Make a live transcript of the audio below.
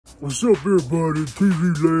What's up, everybody?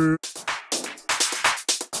 TV land.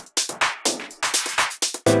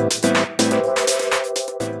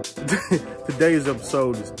 Today's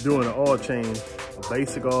episode is doing an oil change, a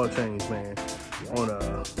basic oil change, man, on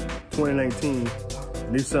a 2019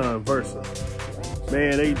 Nissan Versa.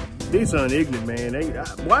 Man, Nissan ignorant, man.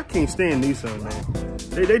 I can't stand Nissan, man.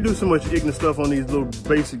 They do so much ignorant stuff on these little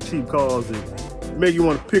basic cheap cars that make you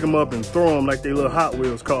want to pick them up and throw them like they little Hot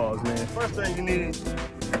Wheels cars, man. First thing you need is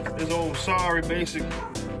old sorry basic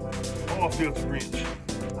oil filter wrench.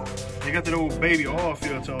 They got that old baby oil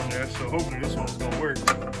filter on there, so hopefully this one's gonna work.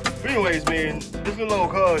 But anyways, man, this little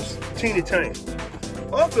old car is teeny tiny.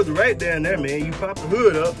 Oil filter right down there, man. You pop the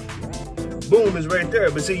hood up, boom, it's right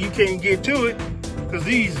there. But see, you can't get to it because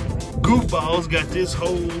these goofballs got this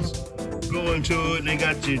hose going to it, and they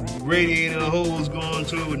got your radiator hose going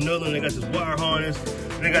to it with another one. They got this wire harness,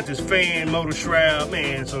 and they got this fan motor shroud,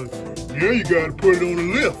 man. So yeah, you gotta put it on the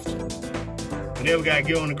lift. And then we gotta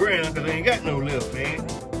get on the ground because they ain't got no lift, man.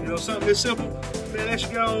 You know, something this simple, man, let you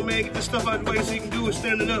go on, man, get this stuff out of the way so you can do it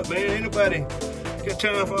standing up, man. Ain't nobody got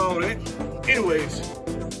time for all that. Anyways,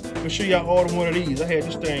 I'm gonna show y'all order one of these. I had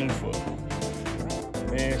this thing for,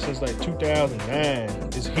 man, since like 2009.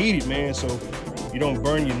 It's heated, man, so you don't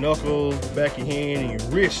burn your knuckles, the back of your hand, and your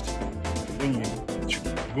wrist when you're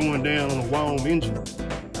going down on a warm engine.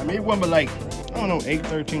 I mean, it wasn't but like, I don't know, $8,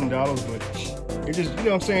 $13, but it just, you know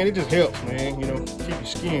what I'm saying, it just helps, man, you know, keep your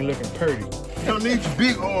skin looking pretty. You don't need your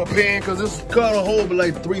big oil pan, because this car will hold but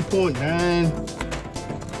like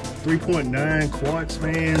 3.9 quarts,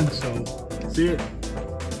 man, so that's it.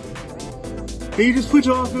 And you just put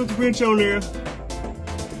your oil filter wrench on there.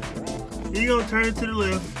 You're gonna turn it to the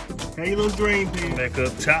left. Have your little drain pan back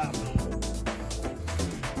up top. Just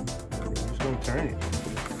gonna turn it.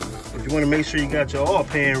 But you wanna make sure you got your oil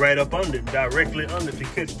pan right up under, directly under to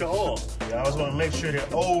catch the oil. You always wanna make sure the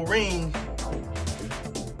old ring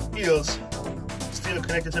is still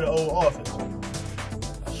connected to the old oil filter.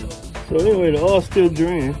 So anyway, the oil's still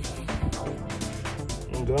draining.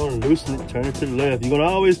 And go and loosen it, turn it to the left. You're gonna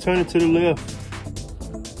always turn it to the left.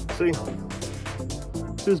 See,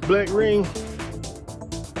 this black ring,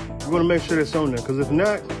 you wanna make sure that's on there, because if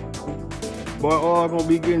not, boy, oil gonna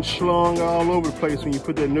be getting slung all over the place when you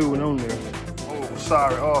put that new one on there. Oh,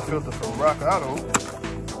 sorry, oil filter from Rock Auto.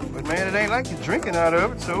 But man, it ain't like you're drinking out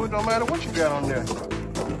of it, so it don't matter what you got on there.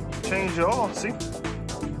 Change your oil, see?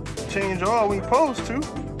 Change your oil when you're supposed to. You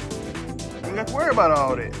ain't got to worry about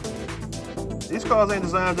all that. These cars ain't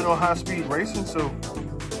designed to no high-speed racing, so,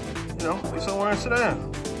 you know, be somewhere and sit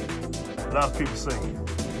down. A lot of people say,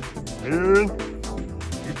 man, you're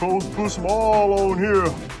supposed to put some oil on here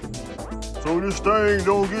so this thing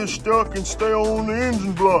don't get stuck and stay on the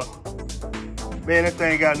engine block. Man, that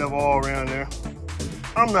thing got enough oil around there.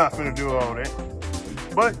 I'm not finna do all that.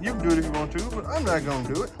 But you can do it if you want to, but I'm not gonna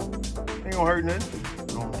do it. Ain't gonna hurt nothing.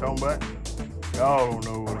 You know what I'm talking about? Y'all don't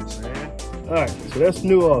know what I'm saying. All right, so that's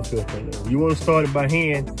new oil filter. You wanna start it by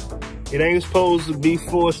hand. It ain't supposed to be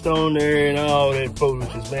forced on there and all that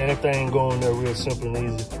foolishness, man. That thing going there real simple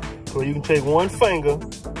and easy. So you can take one finger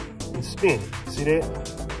and spin it. See that?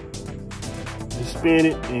 Just spin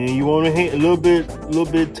it, and you want to a little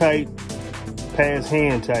bit tight, past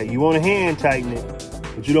hand tight. You want to hand tighten it,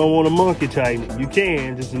 but you don't want to monkey tighten it. You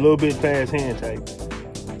can, just a little bit past hand tight,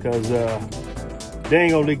 because they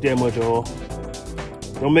ain't gonna leak that much oil.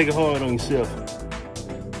 Don't make it hard on yourself.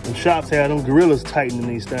 Them shops have them gorillas tightening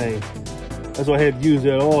these things. That's why I had to use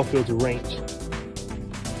that oil filter wrench.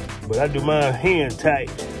 But I do my hand tight.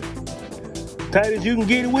 Tight as you can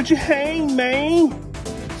get it with your hand, man.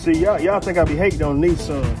 See, y'all think I be hating on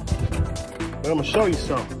Nissan. But I'm gonna show you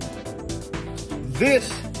something.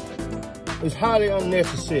 This is highly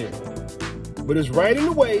unnecessary. But it's right in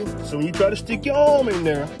the way, so when you try to stick your arm in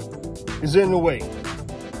there, it's in the way.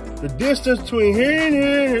 The distance between here and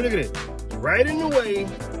here, look at it. It's right in the way.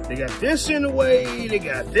 They got this in the way, they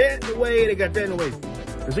got that in the way, they got that in the way.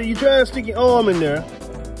 And so you try to stick your arm in there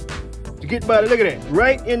to get by the, look at that,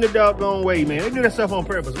 right in the doggone way, man. They do that stuff on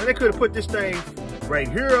purpose, man. They could have put this thing right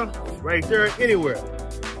here, right there, anywhere.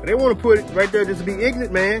 But they want to put it right there just to be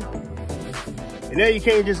ignorant, man. And now you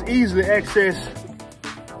can't just easily access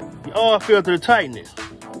the oil filter to tighten it.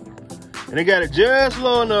 And they got it just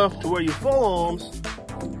low enough to where your forearms,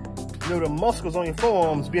 you know, the muscles on your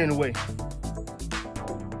forearms be in the way.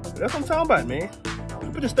 That's what I'm talking about, man.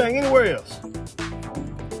 You put this thing anywhere else.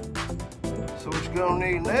 So what you're gonna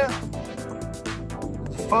need now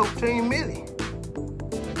is 14 milli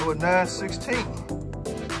or 9/16.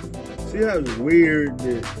 See how it's weird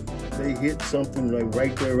that they hit something like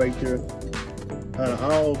right there, out of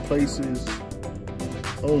all places.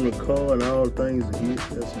 on the car and all the things that hit.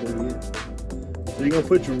 That's about it. So you're gonna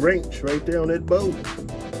put your wrench right there on that bolt.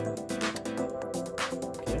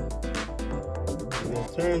 Okay. You're gonna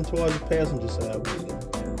turn towards the passenger side with it.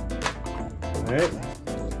 Alright.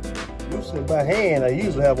 Loosen it by hand. I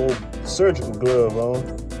usually have a surgical glove on.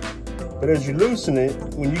 But as you loosen it,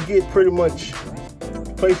 when you get pretty much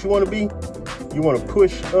the place you want to be, you want to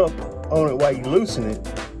push up on it while you loosen it.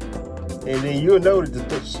 And then you'll notice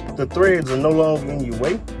that the threads are no longer in your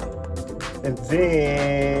way. And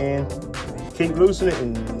then keep loosening it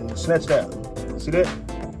and snatch it out. See that?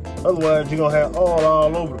 Otherwise, you're going to have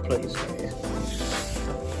all over the place, man.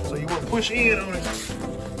 So you want to push in on it.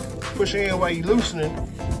 Push in while you're loosening.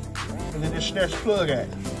 And then just snatch the plug out.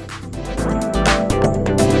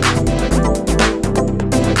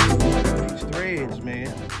 These threads,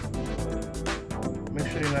 man. Make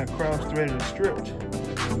sure they're not cross-threaded or stripped.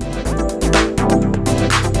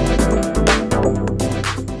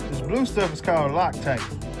 This blue stuff is called Loctite.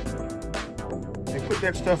 They put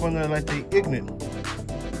that stuff on there like they ignorant,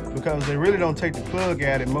 because they really don't take the plug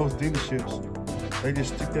out at most dealerships. They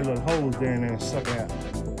just stick their little holes there and then suck out.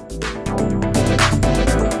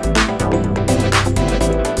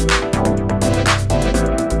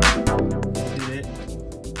 See that?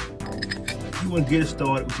 You want to get it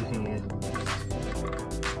started with your hand.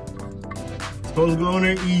 Supposed to go on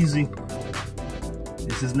there easy.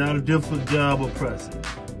 This is not a difficult job or process.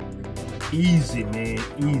 Easy, man,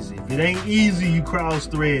 easy. If it ain't easy, you cross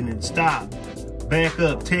threading it. Stop, back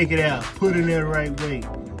up, take it out, put it in the right way.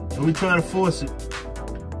 Don't be trying to force it.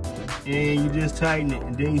 And you just tighten it,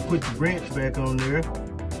 and then you put the branch back on there,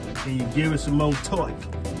 and you give it some more torque.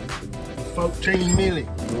 14 milli.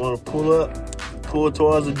 You want to pull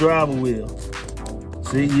towards the driver wheel.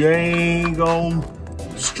 See, you ain't gonna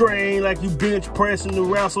strain like you bench pressing to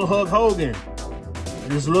wrestle Hulk Hogan.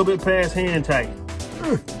 Just a little bit past hand tight.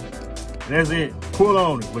 That's it. Pull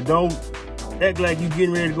on it, but don't act like you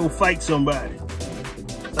getting ready to go fight somebody.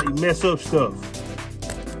 Like you mess up stuff.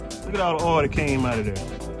 Look at all the oil that came out of there.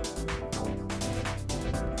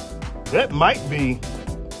 That might be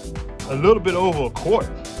a little bit over a quart.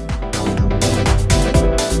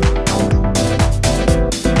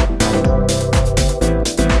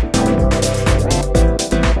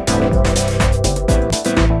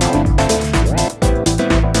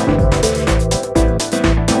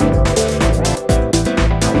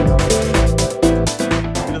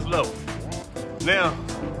 Now,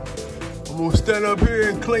 I'm gonna stand up here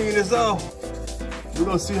and clean this off. We're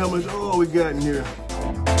gonna see how much oil we got in here.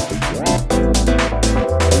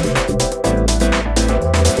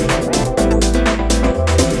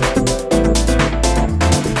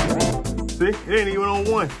 See, it ain't even on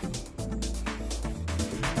one.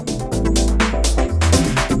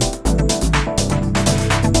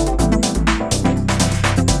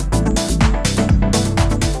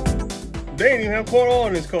 They ain't even have quart oil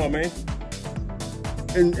in this car, man.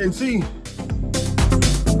 And see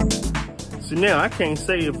now I can't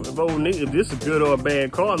say if this is a good or a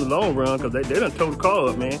bad car in the long run, because they done tore the car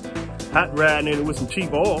up, man. Hot riding it with some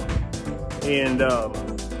cheap oil, and I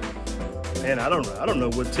don't know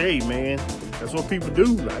what to tell you, man. That's what people do.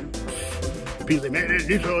 Like, people say, man, this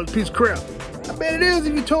is a piece of crap. I bet it is.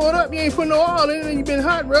 If you tore it up, you ain't putting no oil in it, and you've been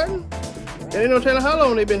hot riding. And they don't tell you how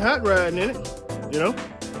long they've been hot riding in it. You know,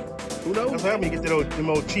 who knows? That's how you get them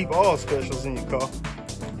old cheap oil specials in your car.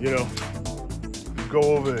 You know, you go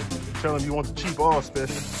over and tell them you want the cheap oil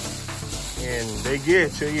special, and they get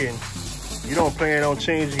it to you, and you don't plan on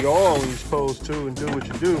changing your oil when you're supposed to and do what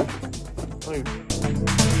you do.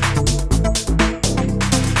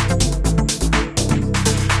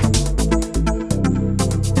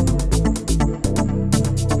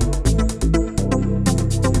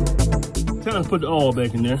 Tell them to put the oil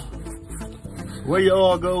back in there. Where your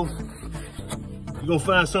oil go, you're gonna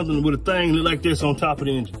find something with a thing look like this on top of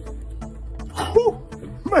the engine. Whew,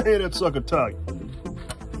 man, that sucker tight.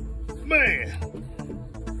 Man,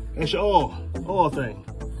 that's your oil thing.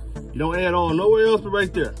 You don't add oil nowhere else but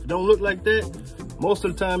right there. If it don't look like that, most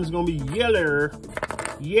of the time it's gonna be yeller.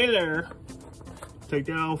 Take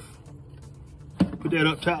that off, put that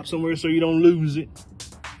up top somewhere so you don't lose it.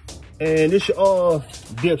 And this your oil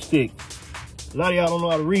dipstick. A lot of y'all don't know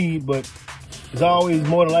how to read, but it's always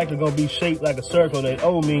more than likely gonna be shaped like a circle. That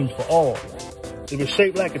O means for oil. If it's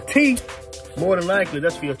shaped like a T, more than likely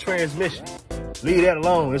that's for your transmission. Leave that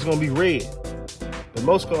alone, it's gonna be red. But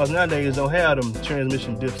most cars nowadays don't have them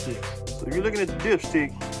transmission dipsticks. So if you're looking at the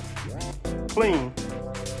dipstick, clean,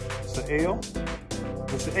 it's an L,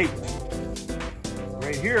 it's an H.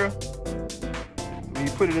 Right here, when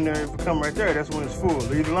you put it in there, if it come right there, that's when it's full.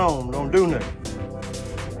 Leave it alone, don't do nothing.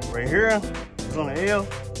 Right here, is on the L,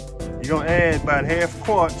 you're gonna add about half a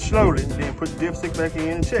quart slowly, and then put the dipstick back in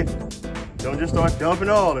and check it. Don't just start dumping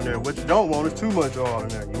oil in there. What you don't want is too much oil in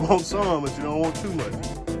there. You want some, but you don't want too much.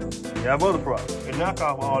 You have other problems. The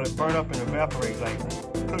knockoff oil that burn up and evaporate like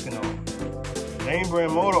cooking oil. Name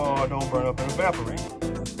brand motor oil don't burn up and evaporate.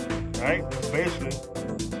 Right? That's basically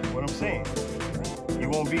what I'm saying. You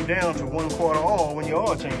won't be down to 1 quart of oil when your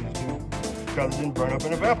oil changes due, because it didn't burn up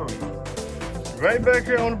and evaporate. Right back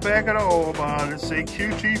here on the back of the oil bottle, let's say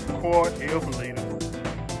QT per quart, L per liter.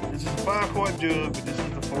 This is a 5 quart jug, but this is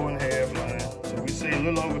the 4.5 line. So we say a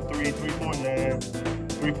little over 3, 3.9,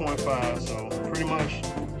 3.5. So pretty much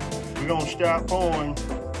we're gonna stop pouring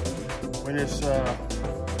when it's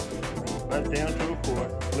right down to a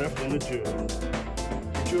quart left in the jug.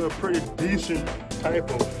 Get you a pretty decent type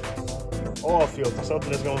of oil filter, something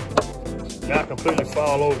that's gonna not completely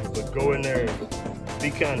fall over, but go in there and be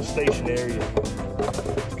kind of stationary and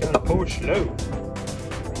kind of pour slow.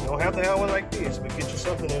 You don't have to have one like this, but get you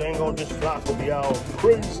something that ain't gonna just flop and be all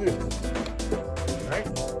crazy. Right?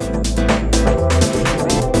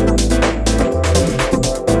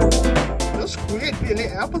 The Squid Billy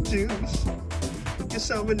apple juice. Get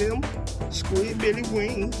some of them Squid Billy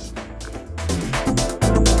wings.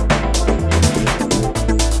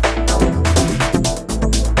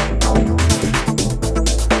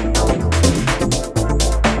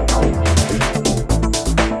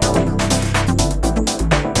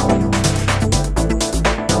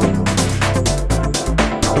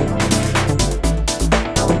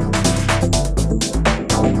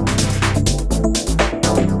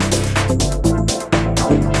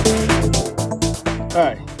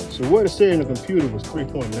 Alright, so what it said in the computer was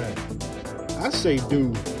 3.9. I say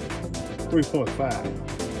do 3.5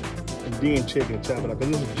 and then check and top it out,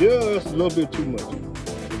 because it's just a little bit too much.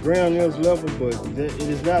 The ground is level, but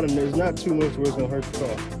it's not too much where it's gonna hurt the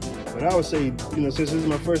car. But I would say, you know, since this is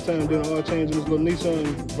my first time doing an oil change in this little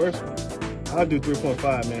Nissan Versa, I'll do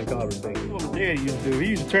 3.5, man, call it a day. What my daddy used to do,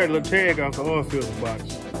 he used to tear the little tag off the oil filter box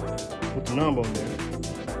with the number on there.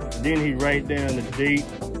 And then he'd write down the date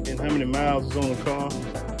and how many miles is on the car,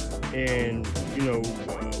 and you know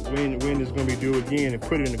when it's gonna be due again, and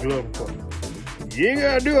put it in the glove compartment. You ain't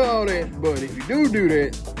gotta do all that, but if you do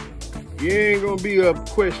that, you ain't gonna be up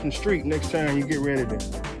question street next time you get ready to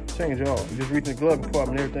change it off. You just reach in the glove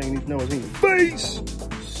compartment, everything you need to know is in your face,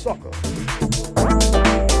 sucker.